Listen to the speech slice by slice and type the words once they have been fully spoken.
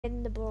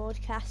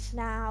broadcast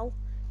now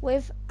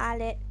with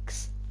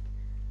Alex.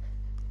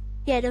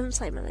 Yeah, don't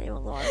say my name,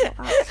 otherwise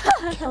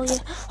I'll kill you.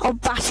 I'll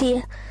batter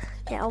you.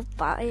 Yeah, I'll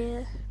batter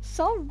you.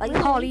 Sorry. Like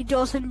Harley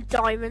does in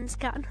Diamonds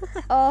can.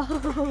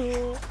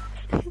 Oh.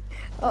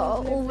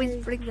 I'll always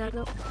bring that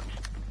up.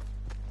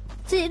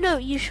 See, no,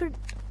 you shouldn't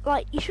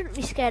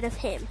be scared of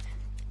him.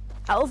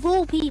 Out of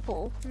all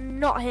people,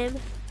 not him.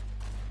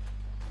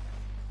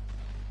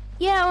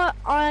 Yeah, well,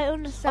 I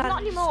understand. Well,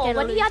 not anymore.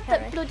 When he had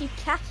that bloody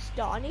cast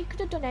on, he could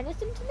have done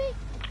anything to me.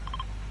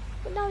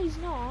 But no, he's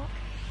not.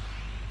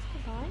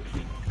 It's fine.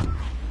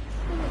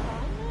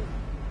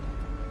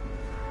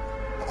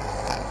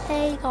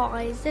 Hey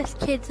guys, this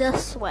kid's a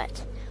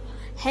sweat.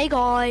 Hey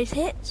guys,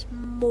 it's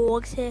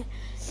Morgs here,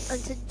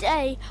 and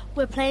today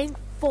we're playing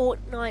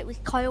Fortnite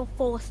with Kyle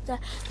Forster,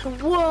 the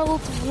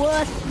world's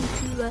worst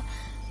YouTuber.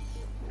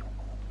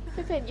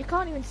 You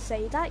can't even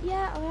say that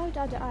yet. I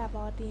have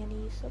hardly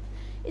any stuff.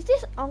 Is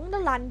this? I'm gonna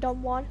land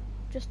on one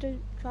just to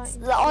try.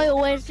 I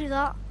always do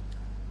that.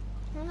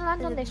 I'm gonna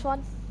land on this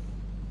one.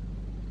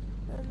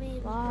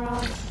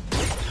 Wow.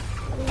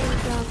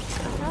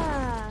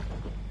 Ah,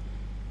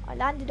 I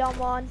landed on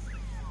one.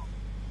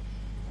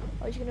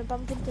 Oh, he's gonna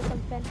bump into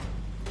something.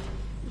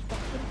 He's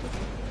bumped into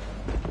something.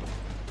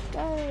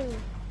 Go.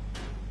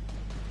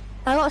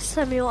 I got a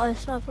semi-auto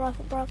sniper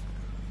rifle, bro.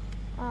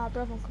 Ah,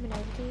 bro, I'm coming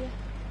over to you.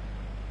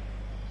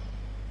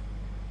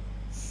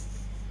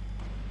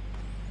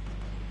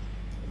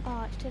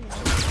 Oh, it's turning on.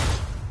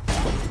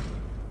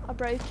 I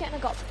broke it and I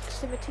got a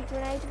proximity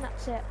grenade and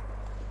that's it.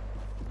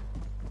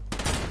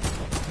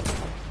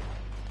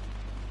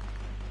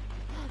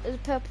 There's a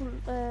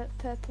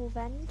purple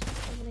vent.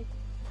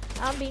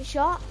 I'm being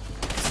shot.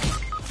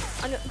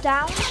 I'm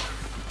down.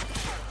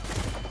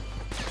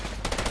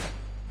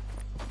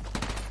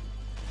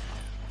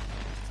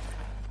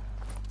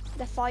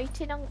 They're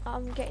fighting.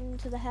 I'm getting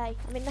into the hay.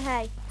 I'm in the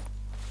hay.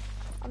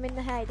 I'm in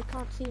the hay. They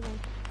can't see me.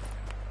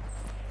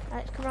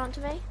 Alex, come around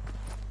to me.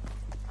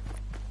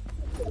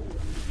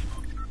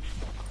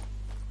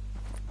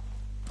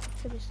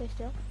 Should we stay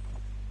still?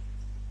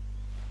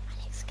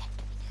 Alex, get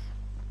to me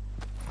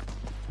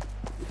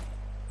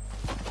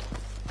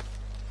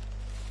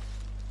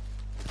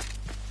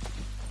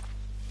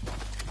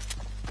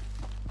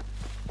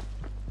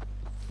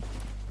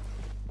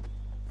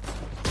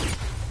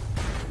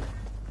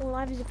now. All I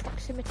have is a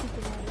proximity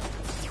grenade.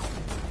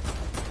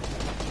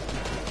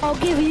 I'll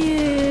give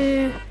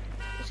you.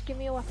 Just give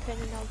me a weapon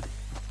and I'll.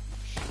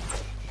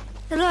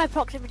 Another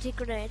proximity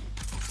grenade.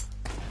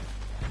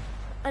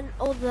 And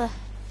all the.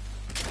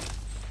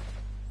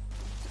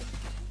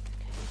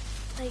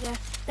 There you go.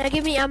 Now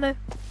give me ammo.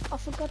 Oh,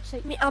 for God's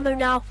sake. Give me ammo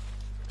now.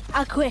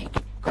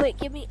 Quick,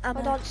 give me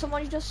ammo. Hold on,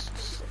 someone just.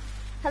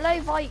 Hello,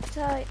 Vogue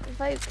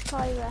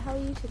Tyler. How are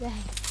you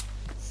today?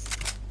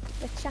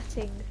 They're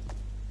chatting.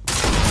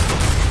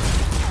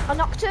 I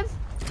knocked him.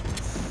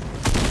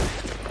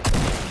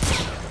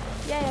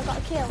 Yeah, I got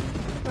a kill.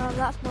 Bro,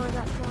 that's mine.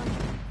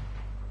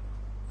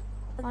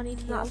 I need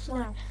heals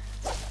now.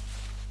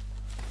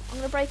 I'm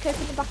gonna break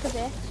open the back of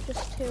this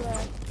just to.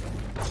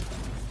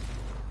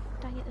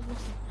 Dang it, there's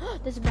nothing.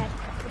 There's a med.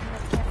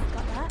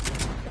 Got that.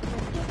 Got a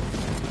med kit.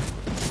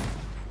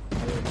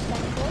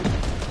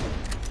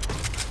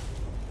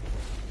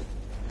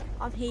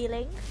 I'm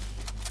healing.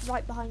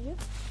 Right behind you.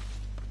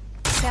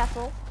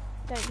 Careful.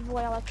 Don't give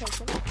away our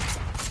location.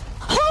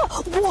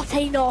 What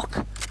a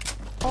knock!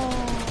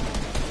 Oh.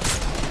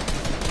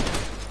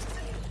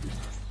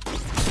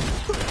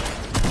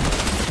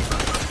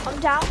 I'm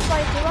down by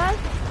a duo.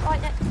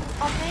 Right next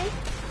on me.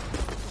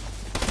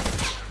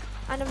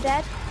 And I'm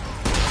dead.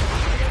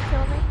 They didn't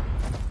kill me.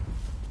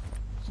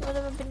 Some of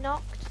them have been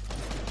knocked.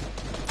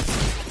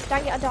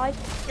 Dang it, I died.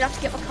 You have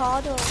to get my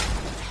card or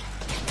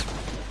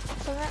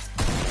something.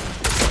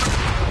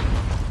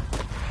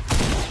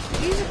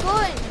 Use a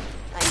gun!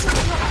 That is not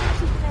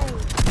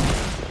grenade.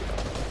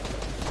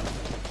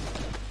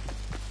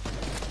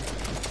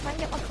 Try and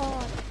get my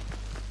card.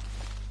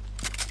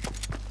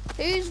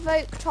 Who's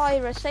Vogue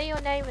Tyra? Say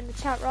your name in the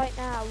chat right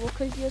now,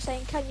 because you're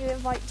saying, can you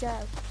invite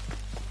Joe?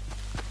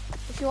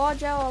 If you are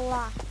Joe, I'll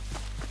laugh.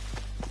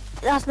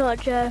 That's not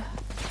Joe.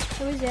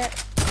 Who is it?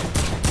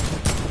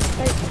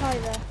 Vogue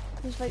Tyra.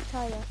 Who's Vogue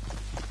Tyra?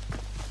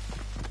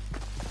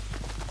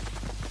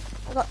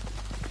 I got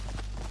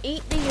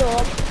eat the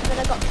orb, and then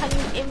I got can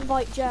you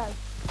invite Joe?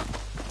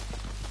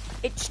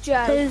 It's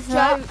Joe. Who's Joe.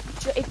 that?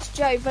 It's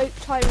Joe. Vogue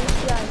Tyra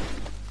is Joe.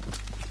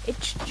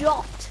 It's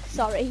Jot.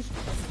 Sorry.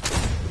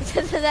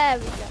 There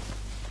we go.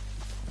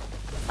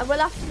 And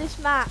well, after this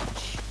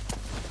match.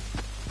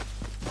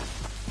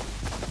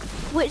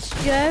 Which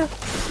Joe?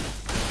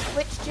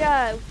 Which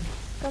Joe?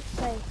 God's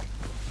sake.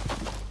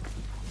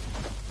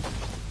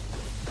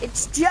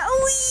 It's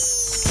Joey!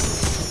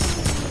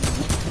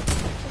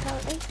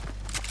 Apparently.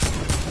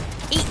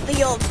 Eat the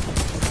young.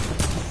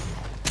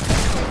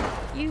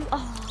 You,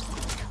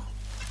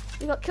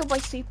 you got killed by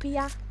Super,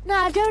 yeah?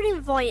 No, don't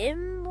invite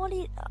him. What do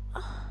you...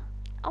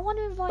 I want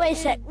to invite him. Wait a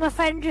sec, my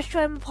friend just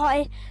joined my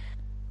party.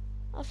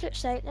 I'll flip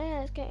sake. Yeah,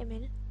 let's get him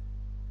in.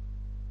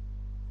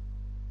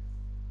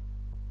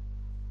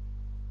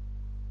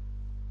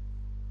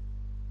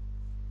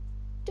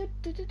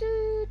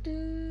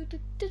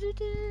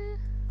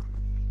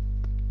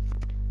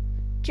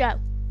 Joe,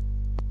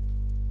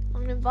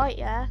 I'm gonna invite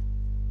you. I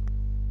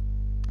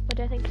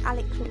don't think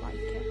Alex will like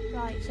it.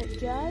 Right, so it's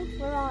Joe.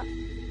 Where are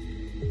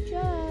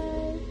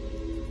Joe?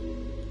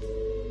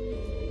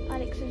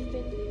 Alex has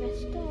been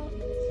messed up.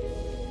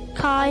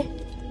 Kai.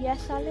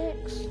 Yes,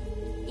 Alex.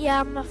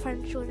 Yeah, my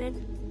friend's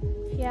joining.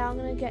 Yeah, I'm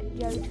gonna get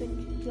Joe to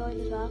join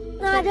as well.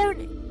 No,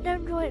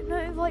 don't join.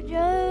 Don't invite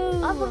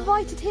Joe. I've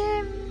invited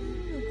him.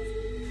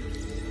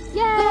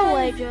 Yeah. Go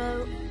away,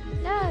 Joe.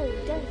 No,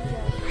 don't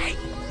Joe.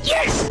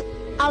 Yes.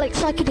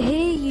 Alex, I could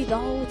hear you the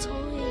whole time.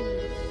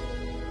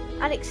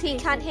 Alex, he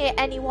can hear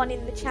anyone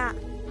in the chat.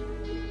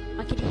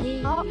 I could hear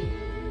you. Oh.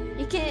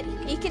 He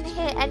can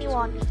hear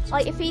anyone.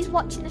 Like if he's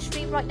watching the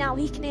stream right now,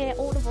 he can hear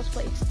all of us,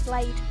 but it's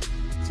delayed,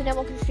 so no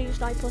one can stream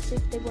snipe us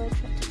if they were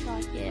to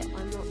try. Yeah,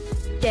 I'm not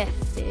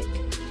deaf-ic.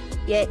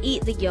 Yeah,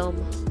 eat the yum.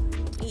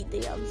 Eat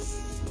the yum.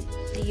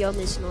 The yum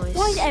is nice.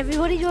 Why is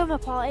everybody join my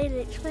party,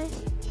 literally?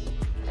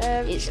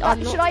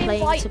 I'm not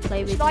playing to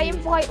play with you. Should I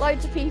invite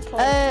loads of people?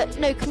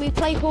 No, can we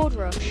play Horde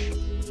Rush?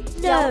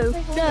 No.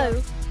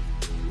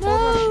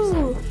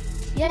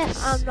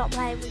 Yes. I'm not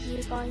playing with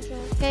you guys.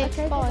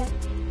 Okay, bye.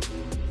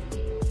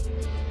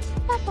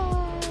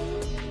 Bye-bye.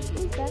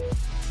 Who's that?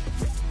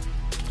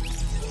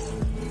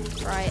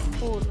 Right,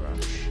 Horde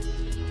Rush.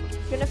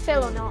 You gonna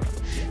fill or not?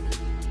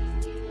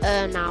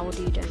 Now what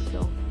do you don't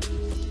feel?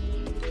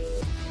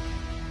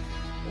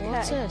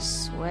 What Okay. a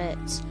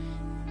sweat.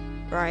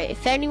 Right,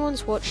 if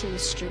anyone's watching the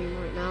stream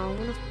right now, I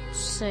wanna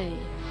say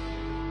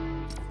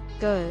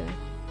go.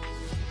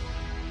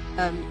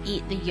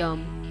 Eat the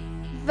yum.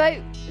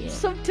 Vote. Yeah.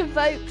 Sub to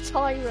vote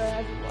Tyra,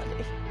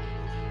 everybody.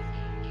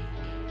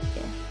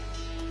 Yeah.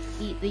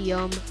 Eat the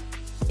yum.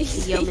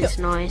 The yum is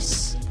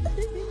nice.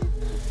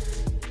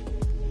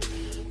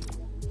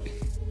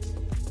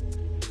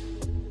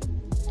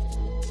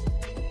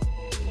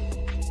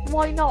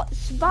 Why not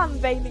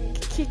spam baiting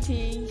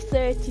Kitty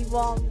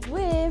 31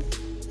 with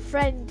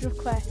friend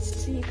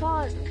requests? You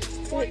can't.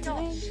 Why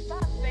not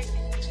spam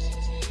baiting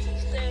Kitty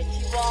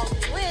 31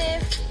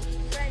 with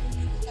friend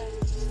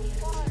requests? You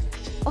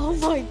can't. Oh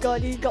my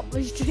god, he's got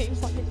my stream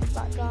on in the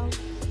background.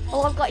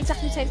 Oh, I've got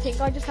exactly the same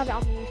thing. I just have it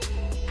on mute.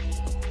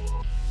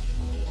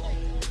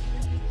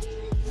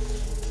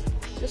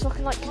 Just so I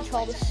can like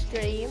control the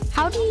stream.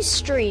 How do you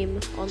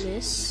stream on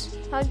this?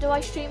 How do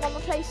I stream on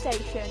the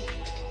PlayStation?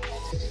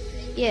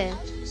 Yeah.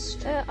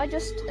 I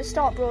just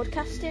start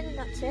broadcasting and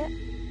that's it.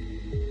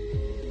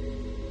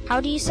 How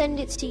do you send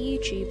it to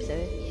YouTube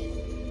though?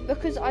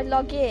 Because I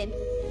log in.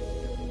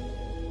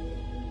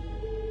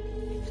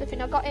 So I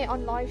think I got it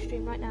on live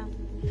stream right now.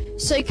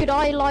 So could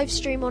I live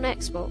stream on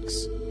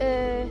Xbox?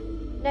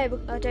 No,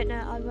 but I don't know.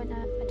 I don't know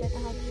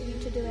how for you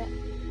to do it.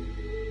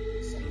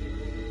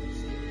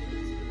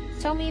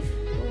 Tell me if.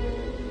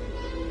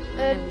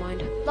 Never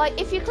mind. Like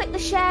if you click the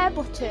share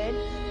button,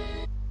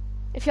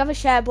 if you have a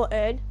share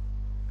button,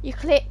 you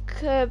click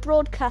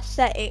broadcast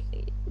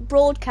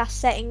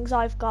settings.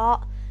 I've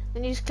got.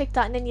 Then you just click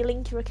that, and then you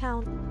link your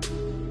account.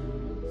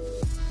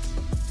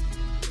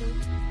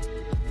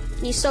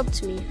 Can you sub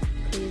to me,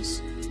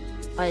 please?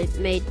 I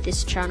made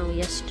this channel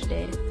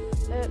yesterday.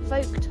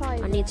 Vogue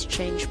time. I need to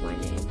change my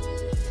name.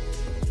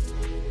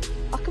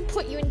 I can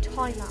put you in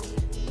timeout.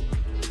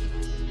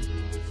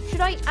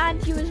 Should I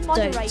add you as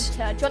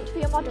moderator? Don't. Do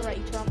you want to be a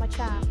moderator on my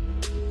chat?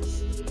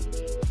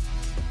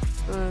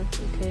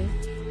 Okay.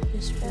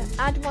 Yes,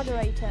 Add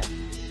moderator.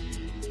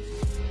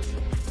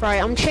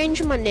 right, I'm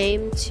changing my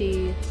name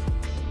to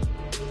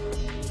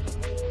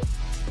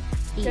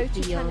Eat Go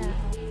the to Yum. channel.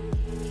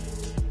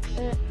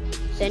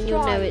 Then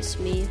you'll know subscribe. it's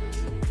me.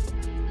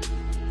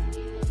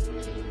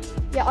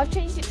 Yeah, I've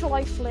changed it to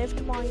life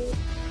lived. My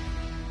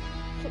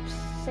clip's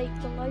sake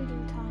the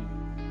loading time.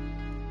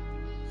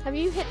 Have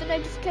you hit the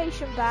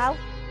notification bell?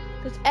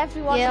 Because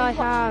everyone Yeah, who's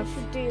I watching have.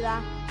 should do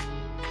that.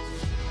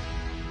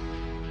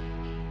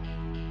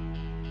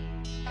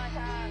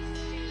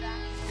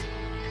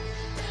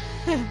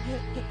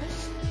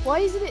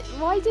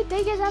 Why did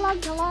they get that long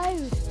to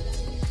load?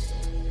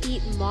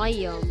 Eat my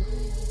yum.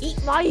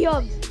 Eat my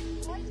yum.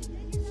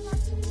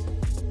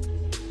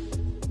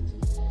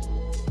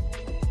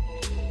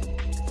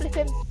 Flip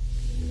him.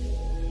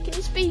 Can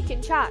you speak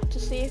in chat to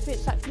see if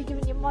it's actually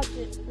giving you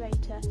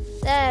moderator?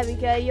 There we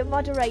go, you're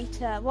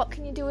moderator. What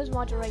can you do as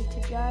moderator,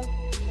 Joe?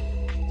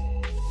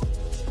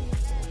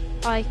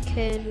 I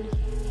can.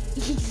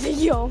 Eat the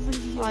yum.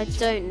 I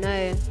don't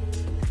know.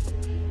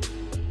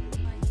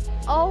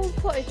 I'll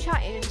put a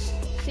chat in and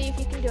see if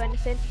you can do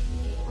anything.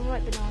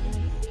 Alright,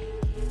 banana.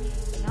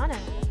 Banana.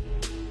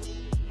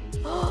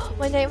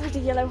 My name has a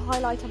yellow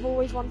highlight. I've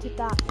always wanted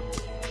that.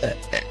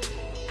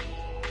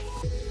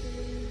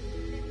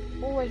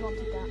 Always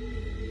wanted that.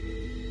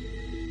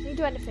 Can you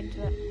do anything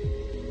to it?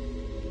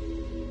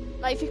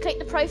 Like if you click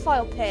the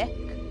profile pic,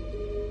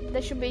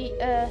 there should be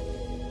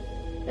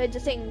loads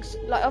of things.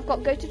 Like I've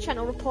got go to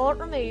channel, report,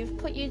 remove,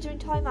 put user in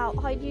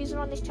timeout, hide user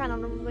on this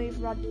channel, and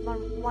remove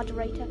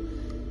moderator.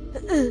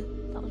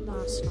 That was bad.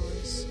 That's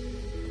nice.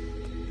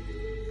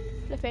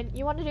 Flipping,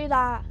 you want to do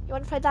that? You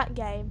want to play that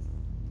game?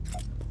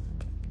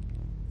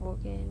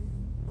 What game?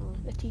 Oh,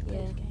 The T-Pose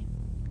yeah. game.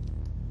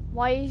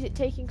 Why is it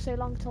taking so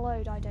long to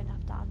load? I don't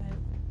have that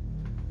emote.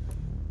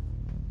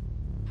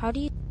 How do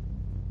you...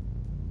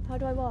 How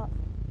do I what?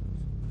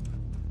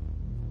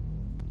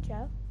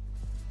 Joe?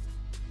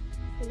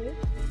 Hello?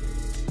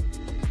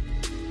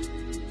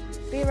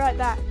 Be right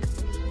back.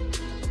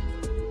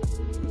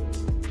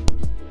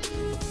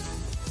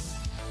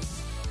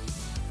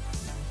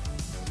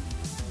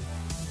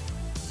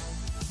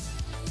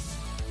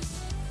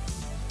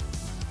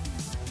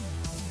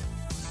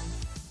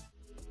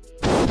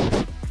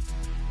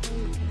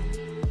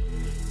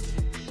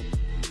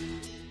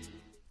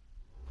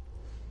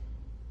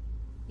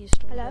 You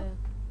still Hello? there?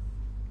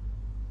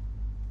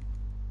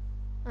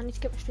 I need to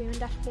get my streaming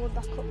dashboard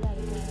back up. There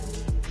we go.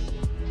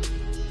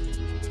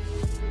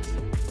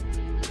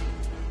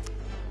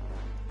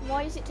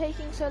 Why is it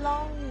taking so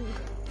long?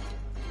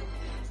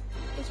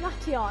 Is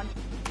Matty on?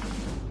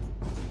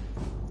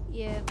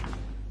 Yeah.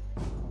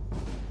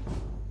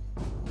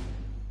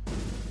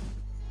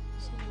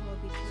 Someone will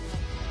be too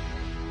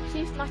See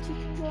if Matty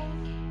can join.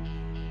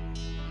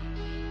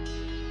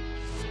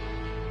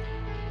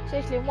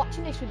 Seriously, I'm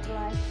watching this with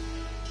delay.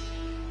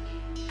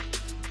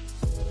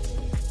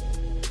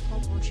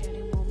 Can't watch it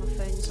anymore, my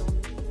phone's on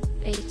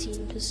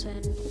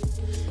 18%.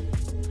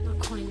 I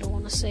kinda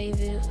wanna save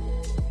it.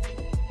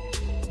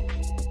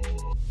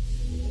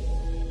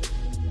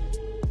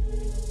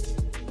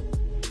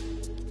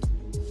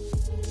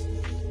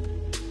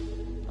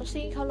 I'm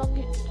seeing how long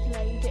it's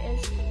delayed it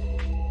is.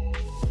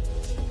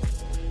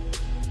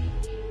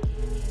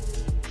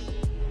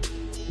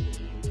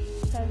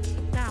 So,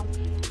 now.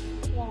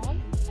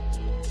 1,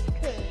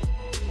 2,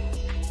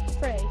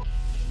 3,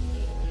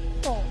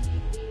 4,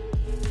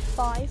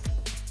 5,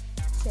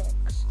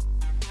 6,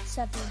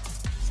 7.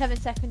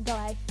 7-second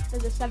delay.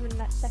 There's a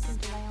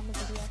 7-second delay on the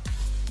video.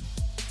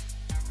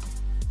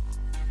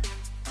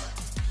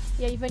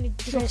 Yeah, you've only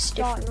just It's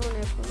started. different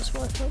on everyone's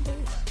Wi-Fi,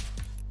 don't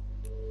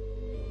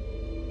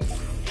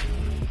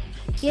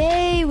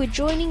Yay, we're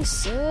joining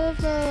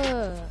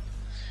server!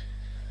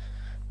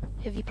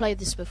 Have you played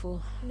this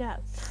before? No.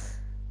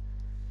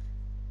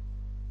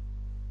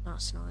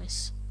 That's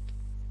nice.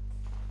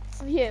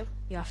 For you.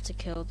 You have to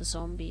kill the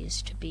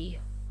zombies to be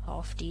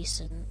half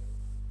decent.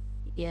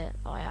 Yeah,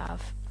 I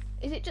have.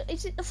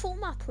 Is it the full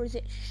map or is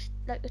it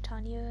like the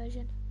tiny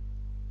version?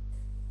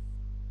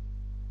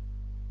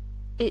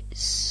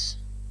 It's...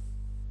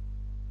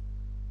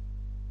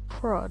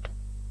 prod.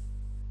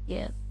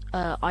 Yeah,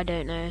 I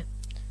don't know.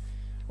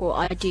 Well,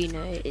 I do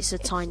know, it's a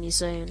tiny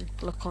zone.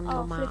 Look on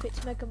your map. Flip,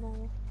 it's Mega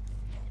Mall.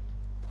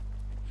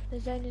 The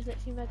zone is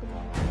literally Mega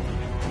Mall.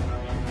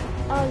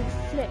 Oh,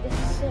 flip, this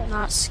is sick.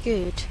 That's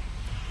good.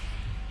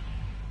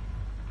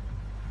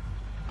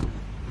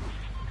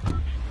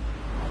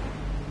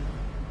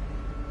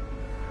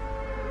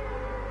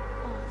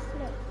 Oh,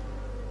 flip.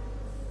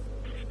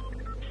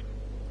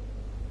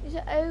 Is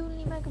it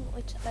only Mega Mall?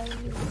 It's only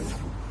Mega Mall.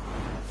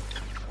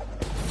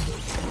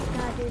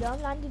 Nah, dude,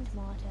 I'm landing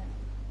tomato.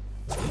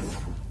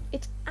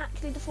 It's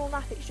actually the full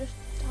map, it's just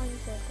a tiny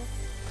circle.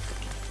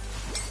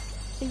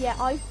 So yeah,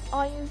 I've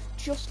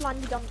just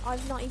landed on,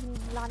 I've not even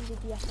landed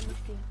yet on the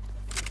stream.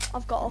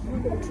 I've got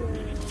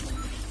 100.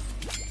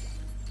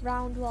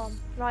 Round 1.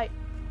 Right.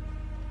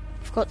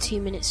 I've got 2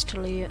 minutes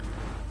to loot.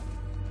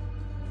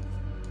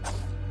 I've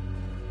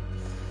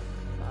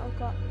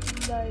got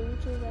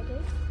loads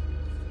already.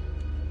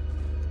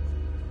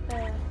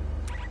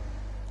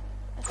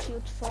 A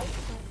shield full. Right,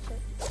 so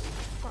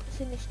what's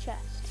in this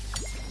chest?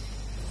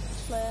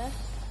 Flare.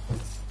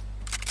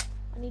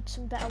 I need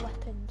some better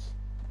weapons.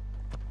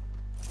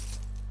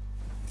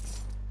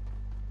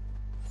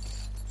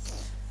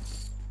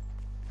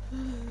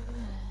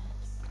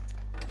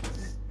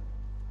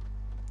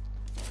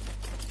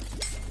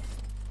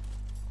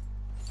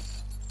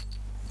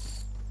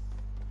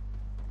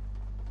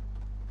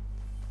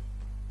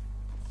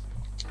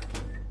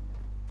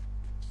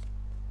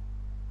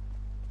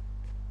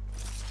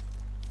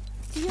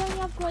 Do you only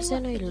have grey Is there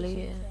no weapons or loot?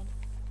 something?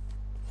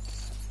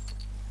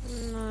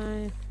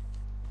 No.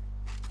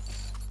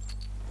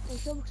 Are you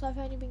sure? Because I've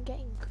only been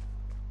getting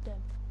them.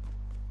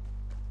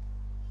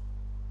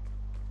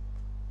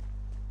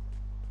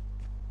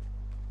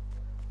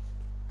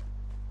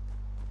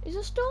 Is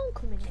a storm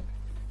coming in?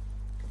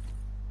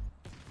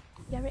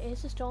 Yeah, it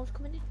is. The storm's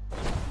coming in.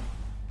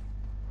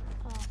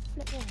 Oh,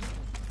 flip me.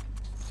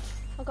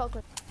 I got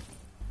good.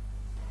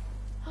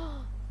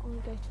 I'm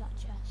gonna go to that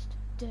chest.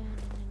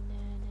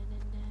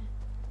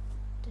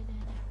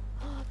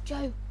 Oh,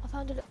 Joe, I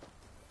found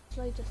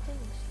loads of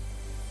things.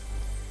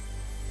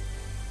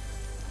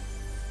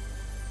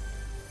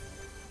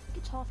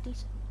 It's half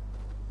decent.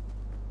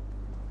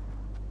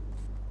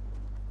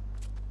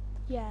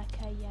 Yeah,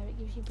 okay, yeah, it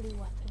gives you blue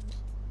weapons.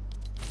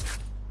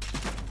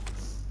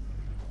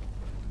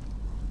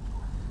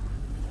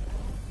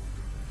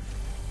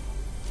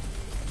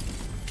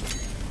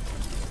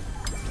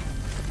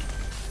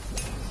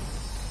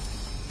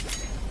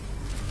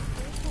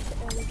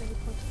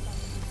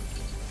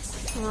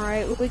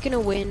 Alright, we're gonna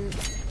win.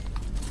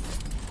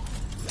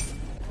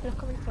 They're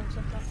coming from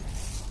somewhere.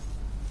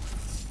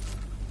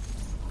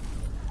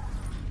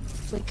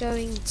 We're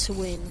going to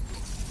win.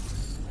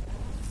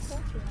 Of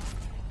course we are.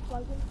 Why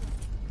wouldn't we?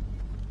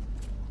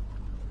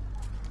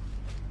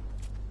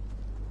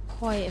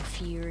 Quite a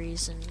few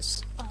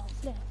reasons. Oh,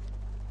 flip.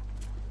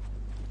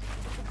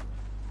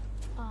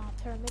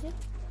 Pyramid.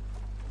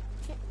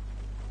 Yeah.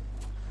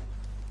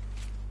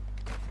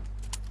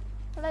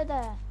 Hello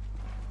there.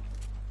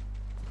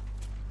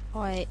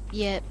 Alright,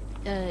 yeah,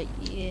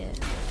 yeah.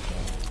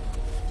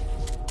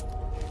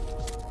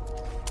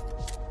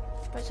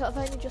 Right, so I've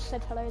only just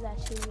said hello there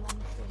to you on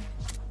the stream.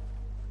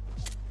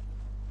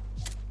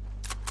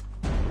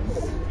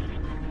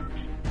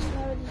 So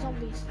where are the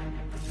zombies?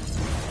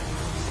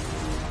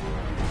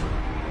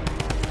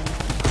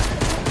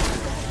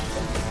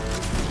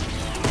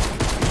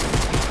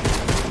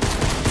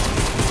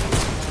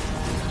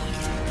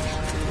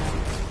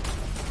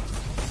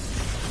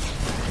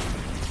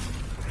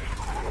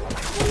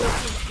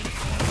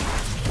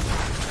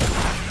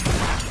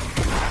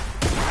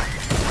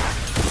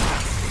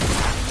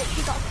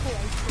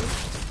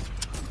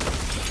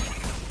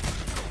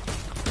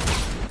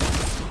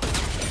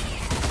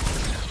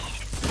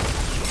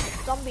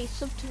 Zombie,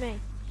 sub to me.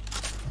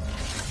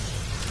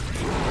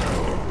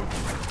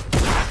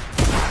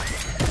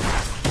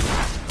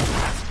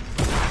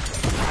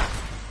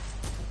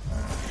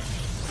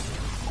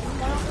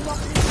 Why aren't the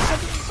zombies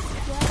subbing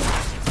to me?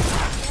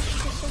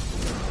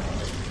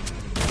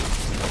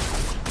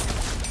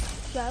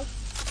 Joe?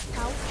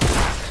 How?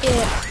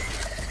 Yeah.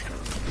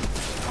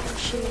 I'm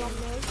shooting on me.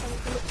 I'm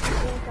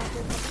literally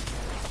grabbing them.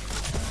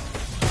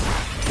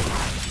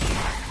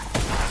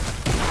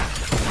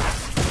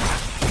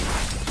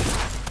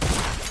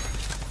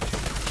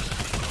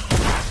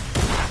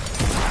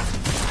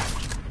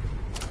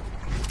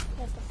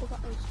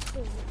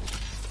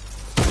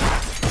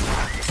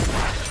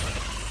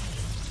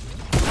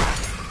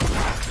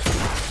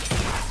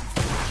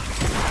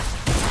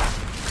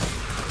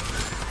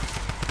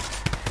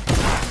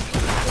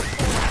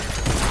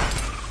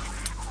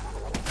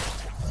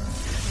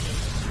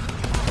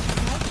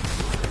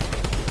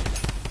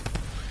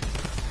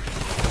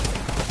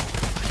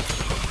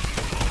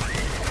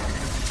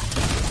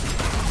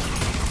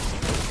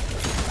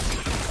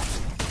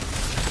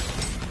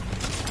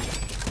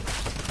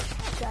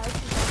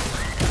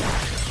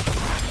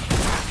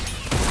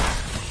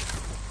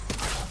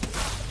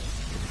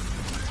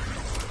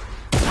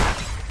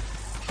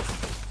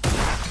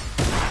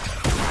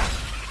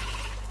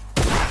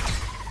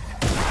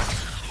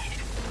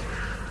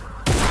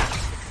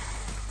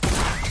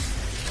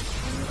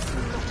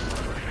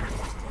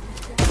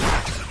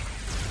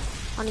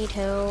 I need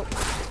help.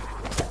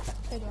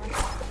 So do I.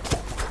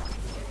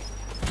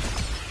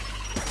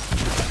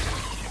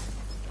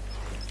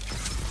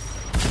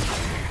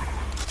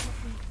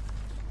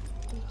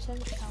 I need so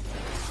much help.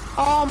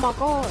 Oh my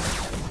god.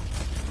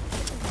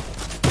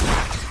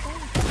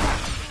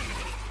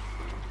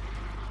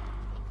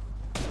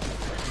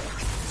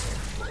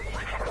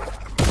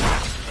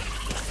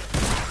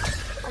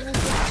 I'm gonna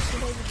get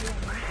over here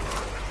now.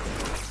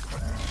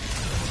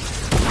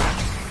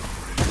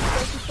 So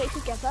if we stay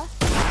together,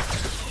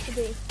 to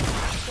be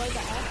way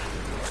better.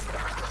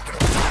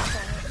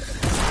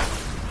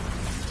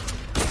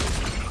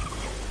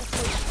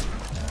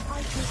 I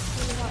keep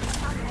feeling like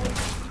ammo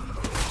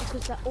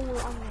because they're all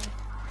on me.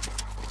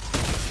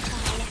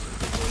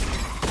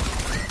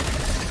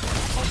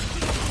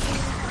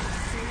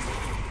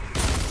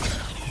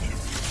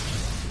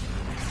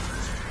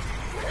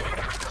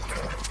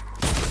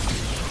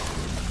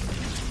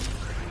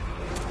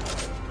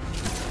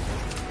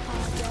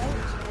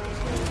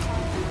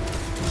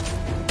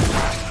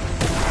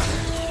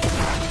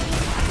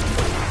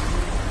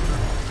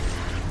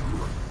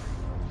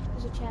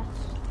 There's a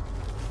chest.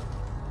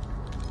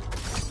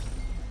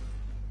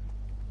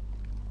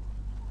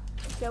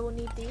 Joe will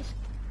need these.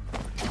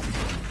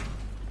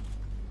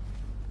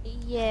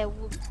 Yeah,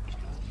 well,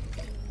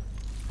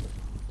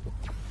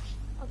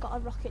 I've got a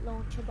rocket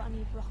launcher, but I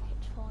need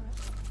rockets for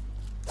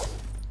it.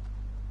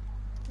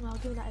 No, I'll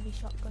give me that heavy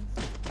shotgun.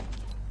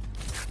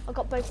 I've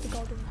got both the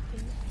golden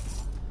weapons.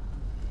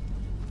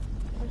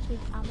 I just need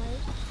ammo.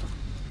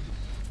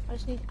 I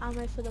just need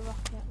ammo for the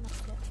rocket, and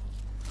that's it.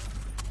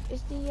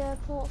 Is the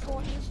port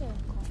fort in the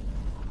circle?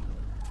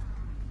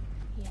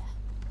 Yeah.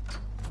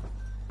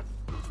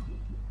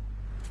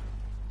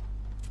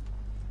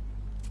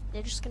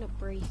 they're just gonna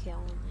break it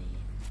on me.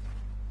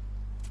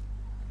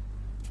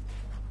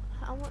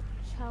 How much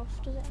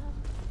health does it have?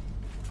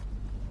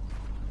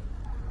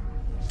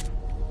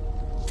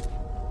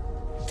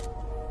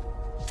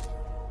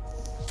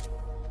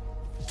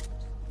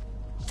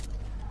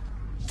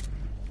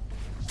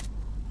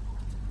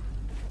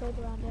 Build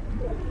around it.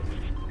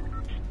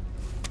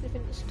 Live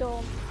in the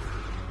storm.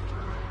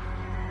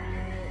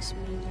 It's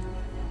medium.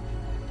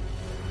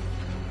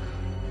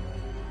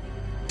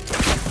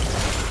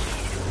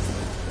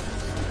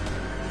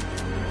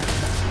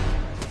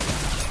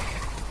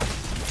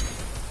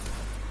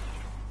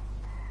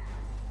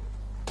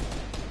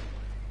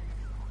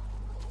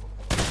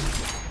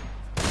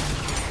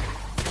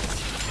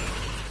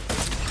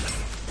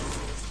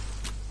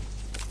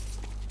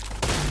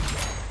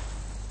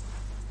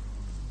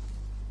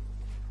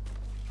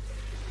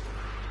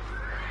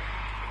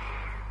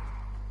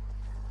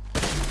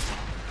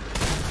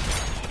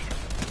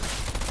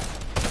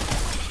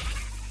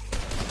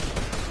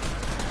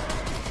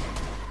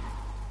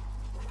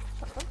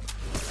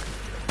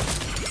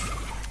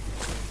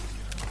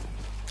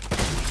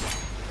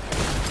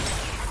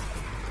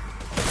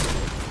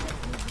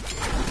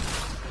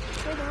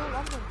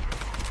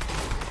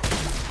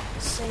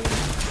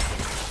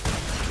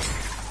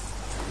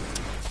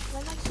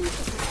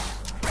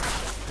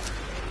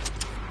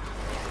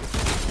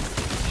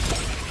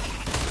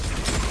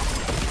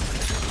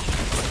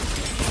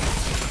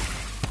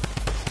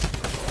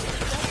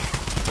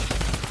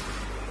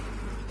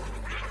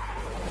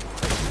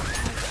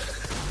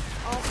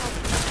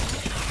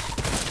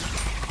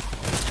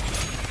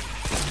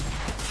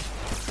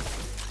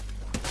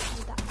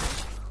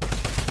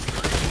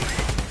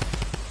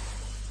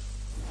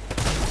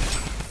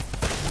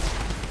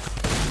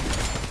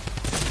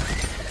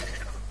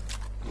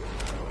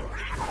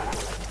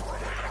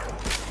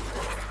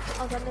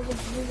 I've got another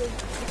blue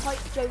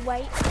height, Joe,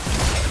 wait.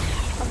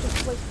 I've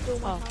just wasted all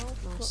my health.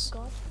 Nice. Oh,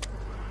 God.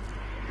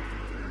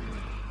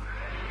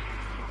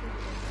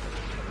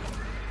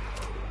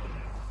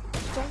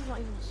 Joe's not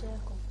even a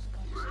circle, for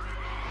God's sake.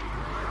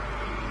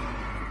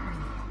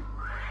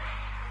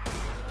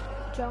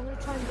 Joe, I'm going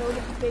to try and build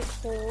up a big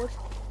horde,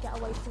 get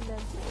away from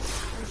them,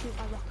 and shoot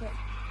my rocket.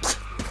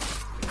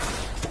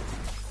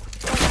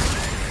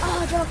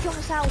 Oh, Joe, I killed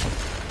myself.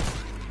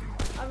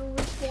 I will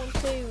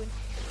respawn soon.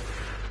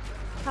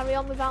 Carry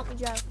on without me,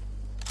 Joe.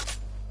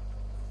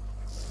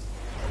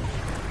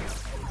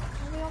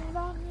 Carry on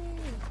without me.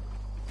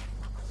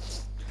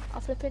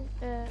 I'll flip in.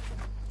 Yeah,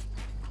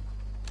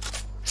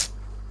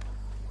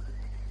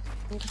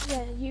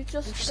 you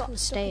just I'm just got gonna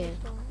stuck stay in in. the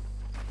storm.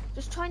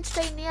 Just try and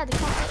stay in the air, they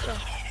can't get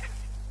there.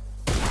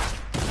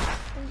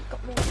 Oh, you've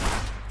got more.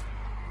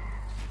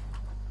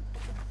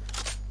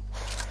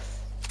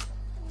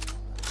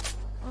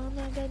 Oh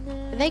my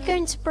goodness. Are they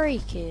going to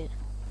break it?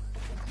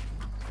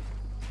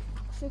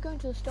 If they're going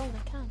to the storm,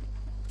 they can.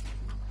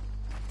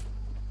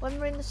 When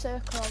we're in the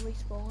circle, I'll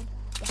respawn.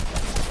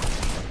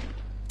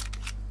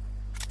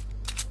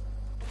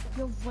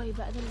 You're way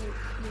better than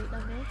Luke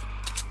than me.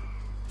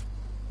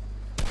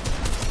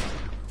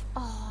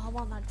 Oh, I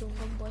want that drum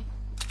gun, boy.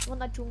 I want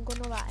that drum gun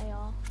or that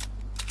AR.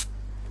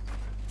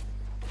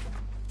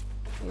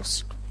 You'll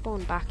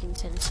spawn back in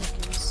 10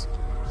 seconds.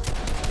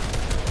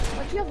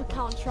 Oh, do you have a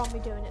counter on me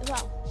doing it as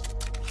well?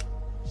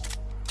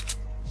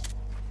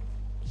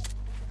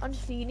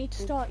 Honestly, you need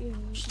to start your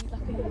YouTube,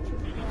 like a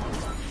YouTube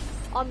channel.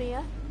 I'm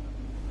here.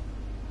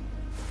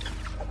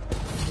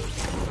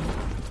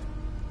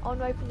 I want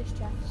to open this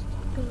chest,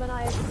 because when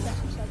I open the chest,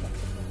 I get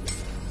something.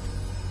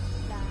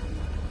 Nah,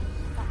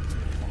 back to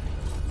the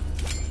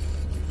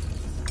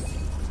chest.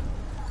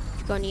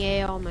 You got any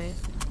AR ammo?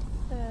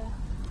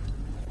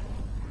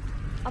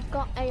 I've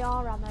got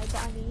AR ammo, but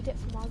I need it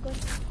for my gun.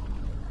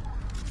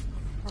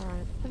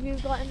 Alright. Have you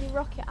got any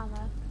rocket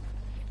ammo?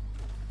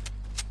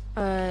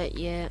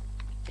 Yeah.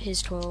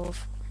 Here's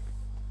 12.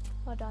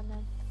 Hold on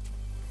then.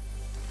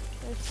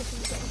 There's stuff in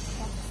the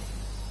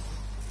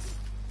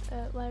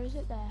chest. Where is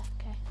it? There.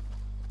 Okay.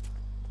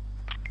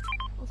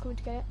 I'm coming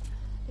to get it.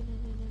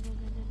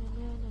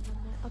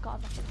 I got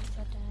a rocket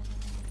launcher.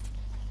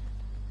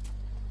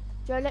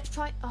 Joe, let's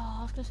try. Oh,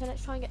 I was gonna say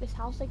let's try and get this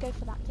house. They go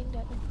for that thing,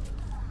 don't they?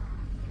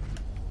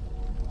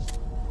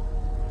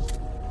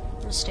 I'm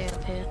gonna stay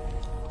up here.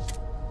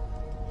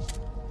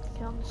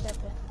 Okay, I'm gonna stay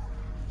up here.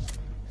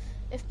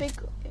 If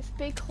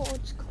big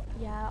hordes,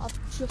 yeah,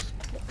 I've just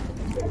clicked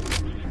it.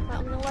 Right,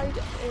 I'm gonna load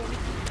it in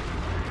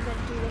and then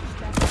do this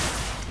then.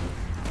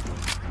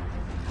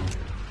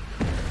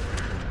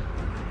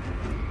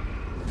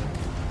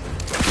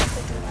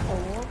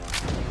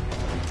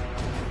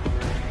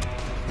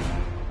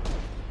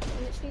 I'm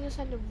literally gonna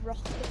send a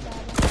rocket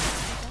there.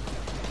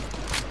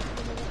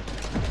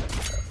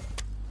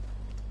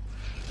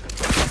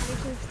 We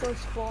can still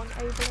spawn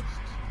obelisk.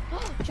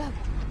 Oh, Joe!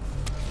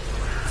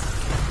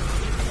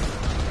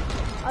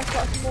 I've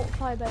got a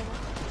multiplier bonus.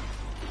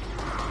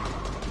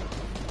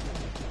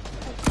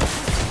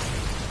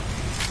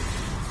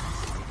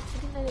 I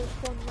didn't know there was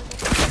one limit.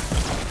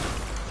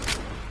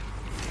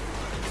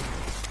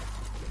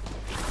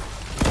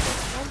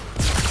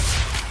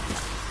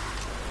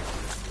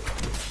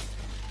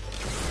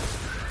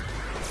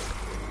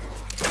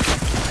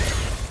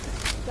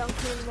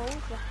 Dunking them all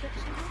with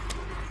rockets.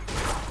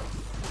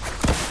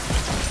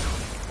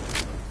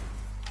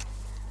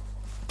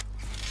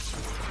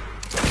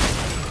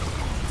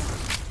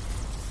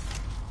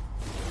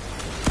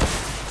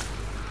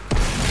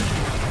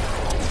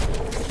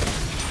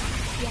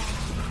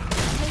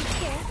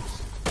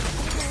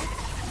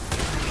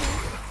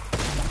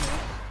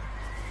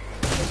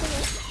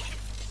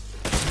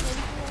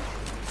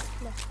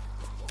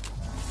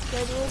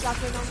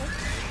 Gathering on me.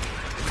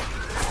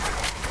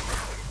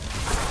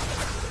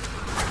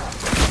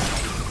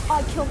 I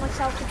killed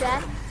myself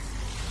again.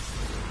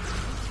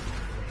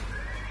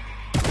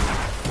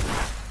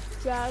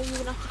 Joe, you're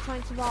gonna have to try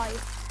and survive.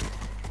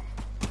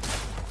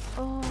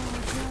 Oh,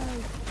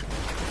 Joe.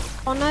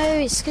 Oh no,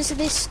 it's because of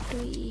this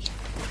tree.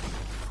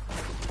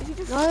 If you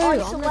just No,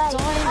 ice I'm away, not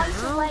dying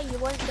ice now. away, you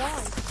won't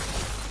die.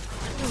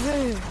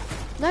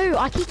 No,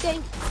 I keep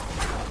getting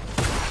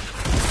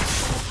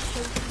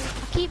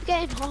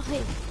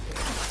high.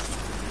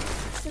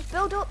 Just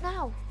build up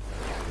now.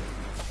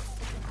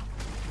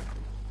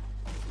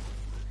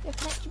 Yeah,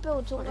 connect your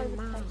builds all over the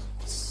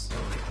place.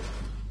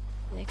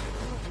 They're not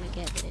gonna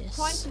get this.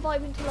 Try and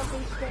survive until I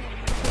respawn.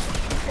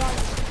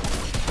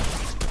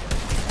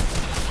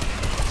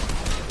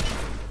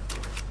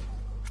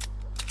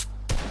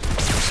 I'm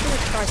just gonna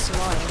try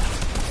survive.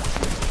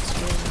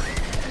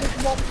 There's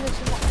one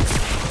person not.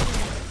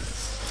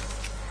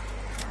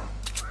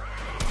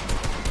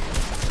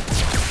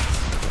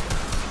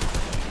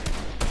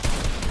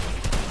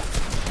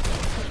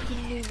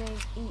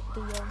 Eat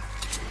the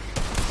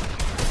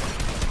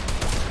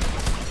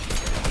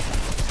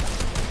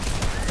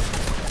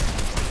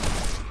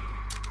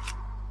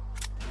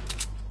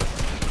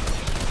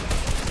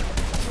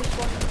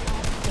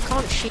I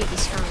shoot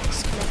this guy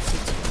that's connected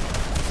to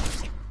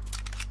me.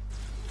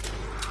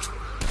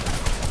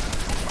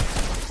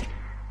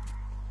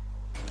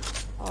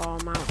 Oh,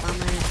 I'm out of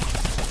ammo.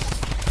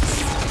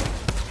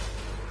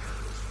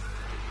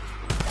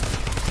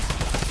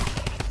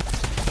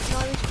 No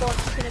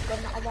response to the gun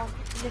that I want.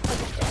 And if I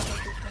get it, I'll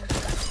do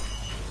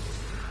something.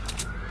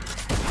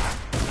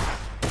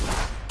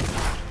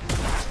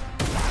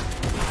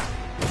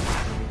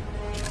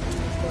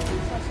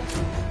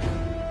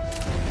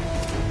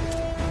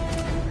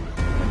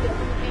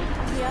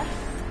 Yeah.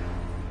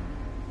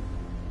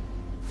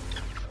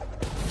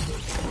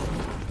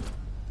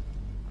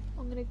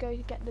 I'm gonna go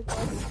to get the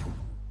gun.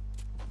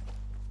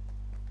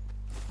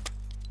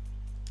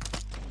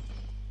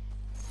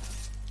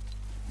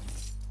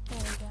 There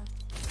we go.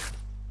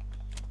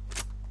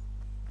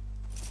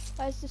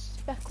 Where's the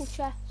speckle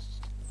chest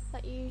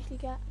that you usually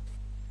get?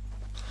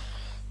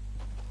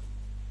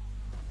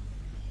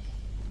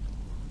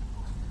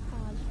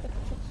 Oh, the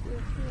speckle chest is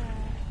here.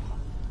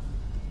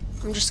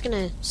 I'm just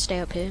gonna stay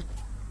up here.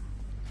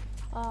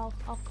 Oh,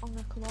 I'm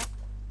gonna come up.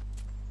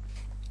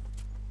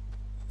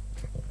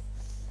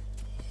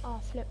 Oh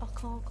flip, I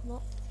can't come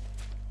up.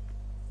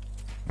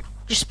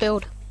 Just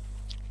build.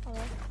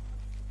 Alright.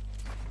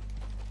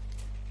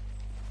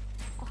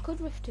 I could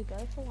rift to go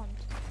if I want.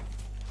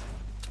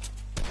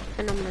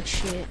 And I'm gonna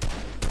shoot.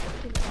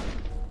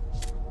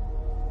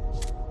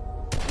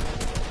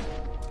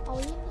 Oh,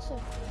 are you in the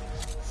circle?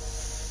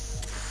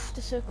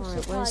 The circle's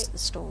Alright, so where's tight. the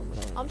storm?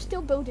 I'm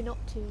still building up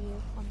to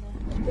you on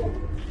there.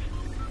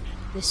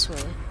 This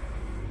way.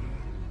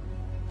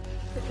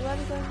 But where are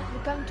we going?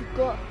 We're going to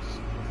Guts,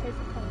 my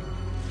favourite place.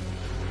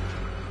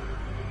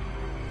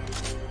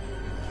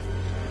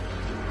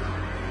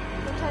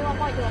 I'll tell you what I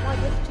might do. I might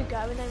rift to go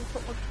and then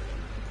put my...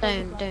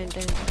 Don't.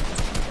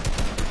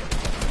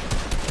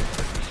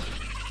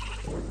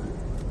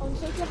 Oh,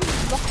 so if you have any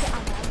rocket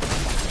ammo.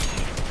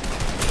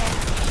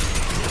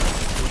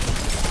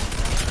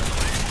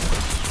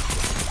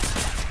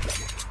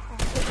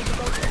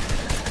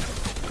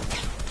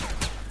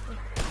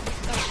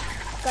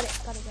 Got it.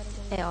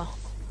 They are.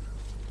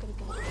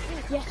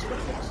 Yes,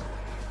 rockets.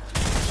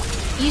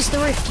 Use the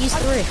rift, Okay, use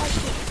the rift.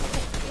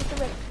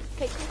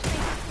 Okay, come to me.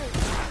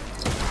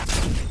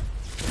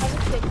 I have a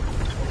stick.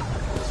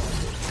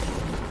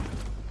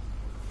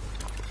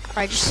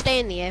 Alright, just stay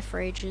in the air for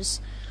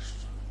ages.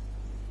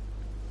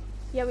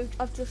 Yeah,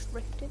 I've just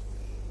rifted.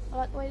 I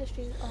like the way the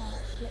street. Oh,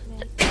 split me.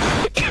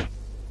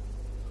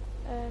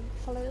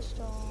 Follow the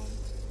storm.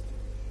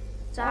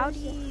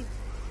 Saudi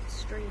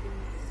streaming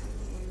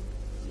on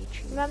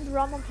YouTube. Remember,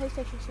 I'm on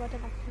PlayStation, so I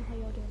don't have to know how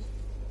you're doing.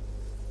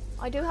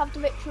 I do have the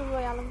Victory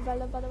Royale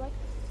umbrella, by the way.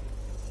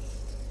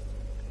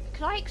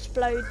 Can I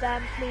explode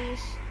them,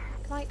 please?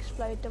 Can I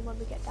explode them when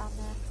we get down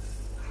there?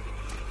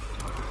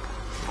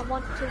 I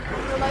want to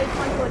reload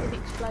my gun and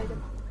explode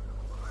them.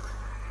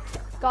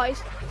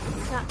 Guys,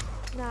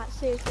 nah,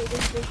 seriously,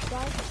 this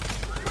guy.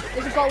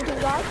 There's a golden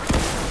guy.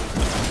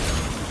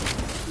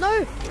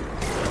 No!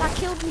 That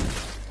killed me.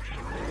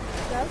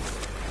 Go.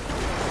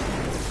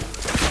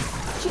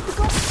 Shoot the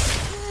guy.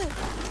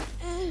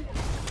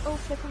 Oh,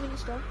 flip, I'm in the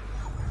storm.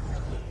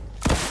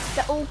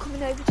 They're all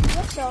coming over to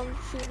us, so I'm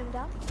shooting them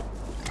down.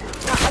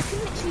 Now, I can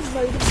literally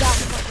mow them down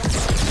with my gun.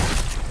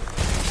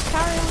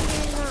 Carry on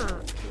doing that.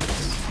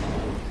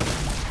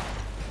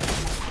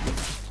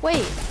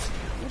 Wait,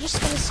 I'm just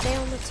gonna stay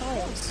on the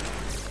tiles.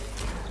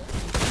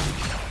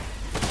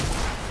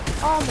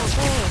 Oh my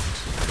god.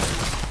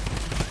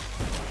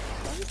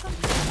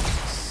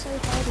 So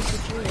hard as a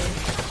drill.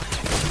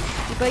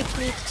 You both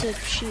need to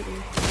shoot me.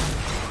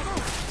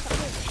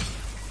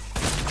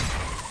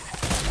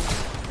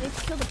 I need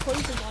to kill the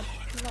poison one.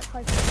 I'm not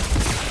quite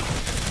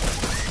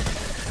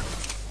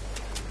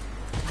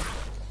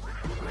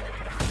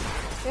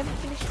We haven't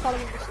finished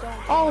following the storm.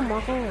 Oh my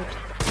god.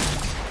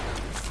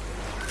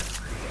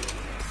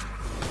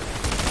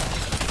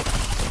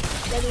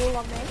 They're all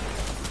on me.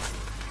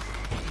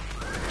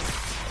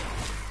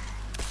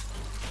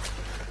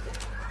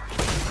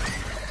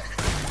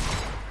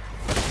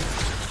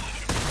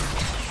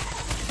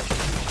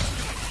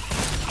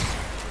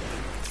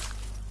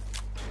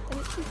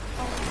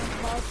 Oh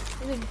my god,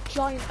 there's a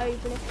giant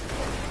obelisk.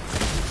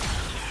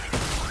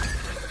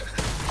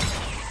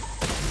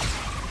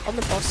 On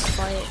the boss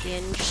fight at the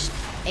end, just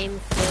aim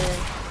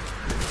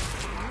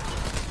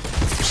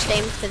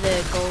for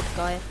the gold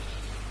guy.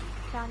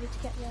 Okay, I need to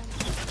get them.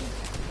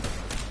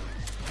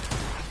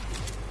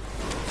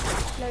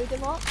 Load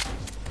them up.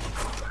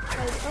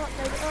 Load it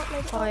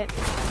up. Right.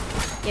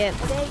 Yeah.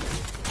 Ready?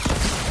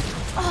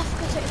 Oh, for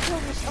God's sake, it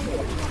killed me.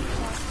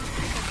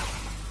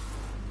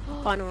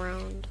 Final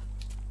round.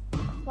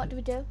 What do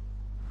we do?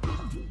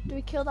 Do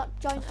we kill that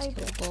giant Kill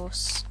obelisk? the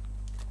boss.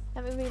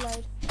 Let me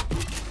reload.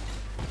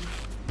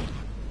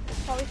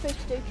 What are we supposed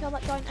to do? Kill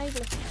that giant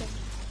obelisk thing.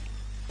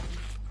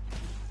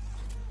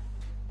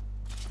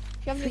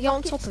 If you have If we any get on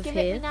rockets, top of give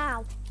here- it me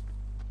now.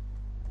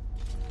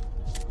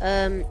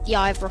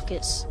 Yeah, I have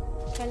rockets.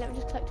 Okay, let me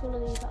just collect all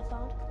of these that I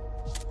found.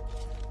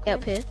 Get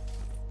up here.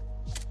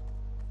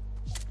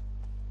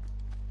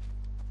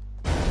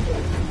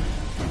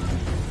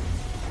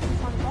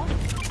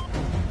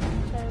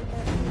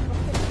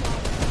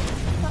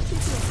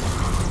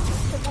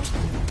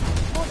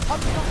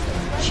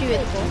 you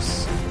at the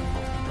boss.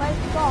 Where's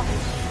the boss?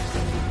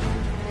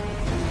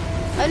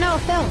 Oh no, I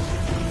fell.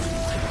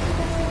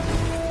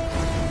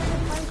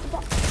 Where's the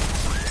boss?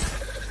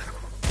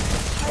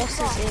 Boss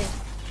is here.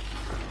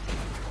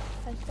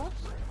 Where's the boss?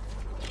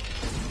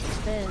 It's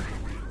there.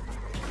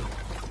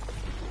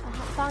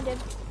 Found him.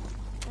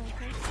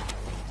 Okay.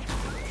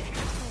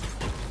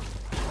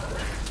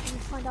 Let me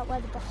find out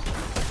where the boss is.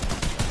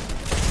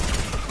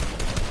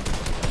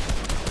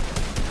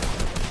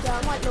 Yeah,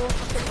 I might launch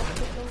the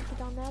rocket launcher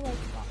down there. Where's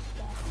the boss?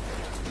 There.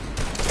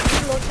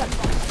 Launch that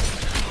boss.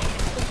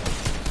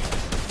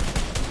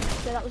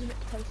 Yeah, that was a bit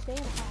tasty.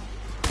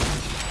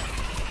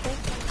 Okay.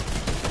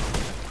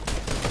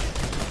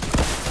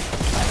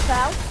 I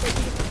fell.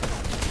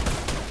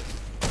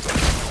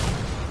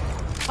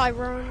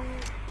 Tyrone.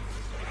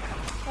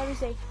 Where is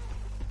he?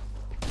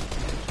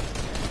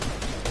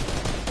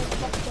 Where's the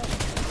boss go?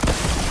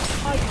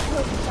 Oh, he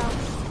killed himself.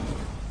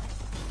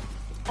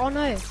 Oh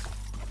no.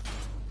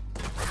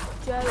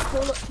 Joe, it's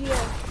all up to you.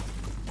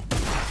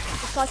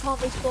 This guy can't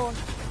respawn.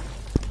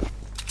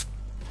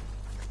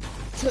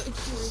 It's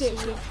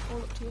seriously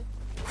all up to you.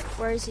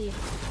 Where is he?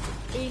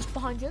 He's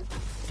behind you.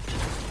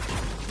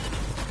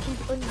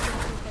 He's under you,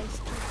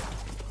 basically.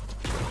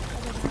 I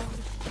don't know.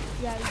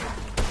 Yeah, he's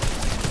behind you.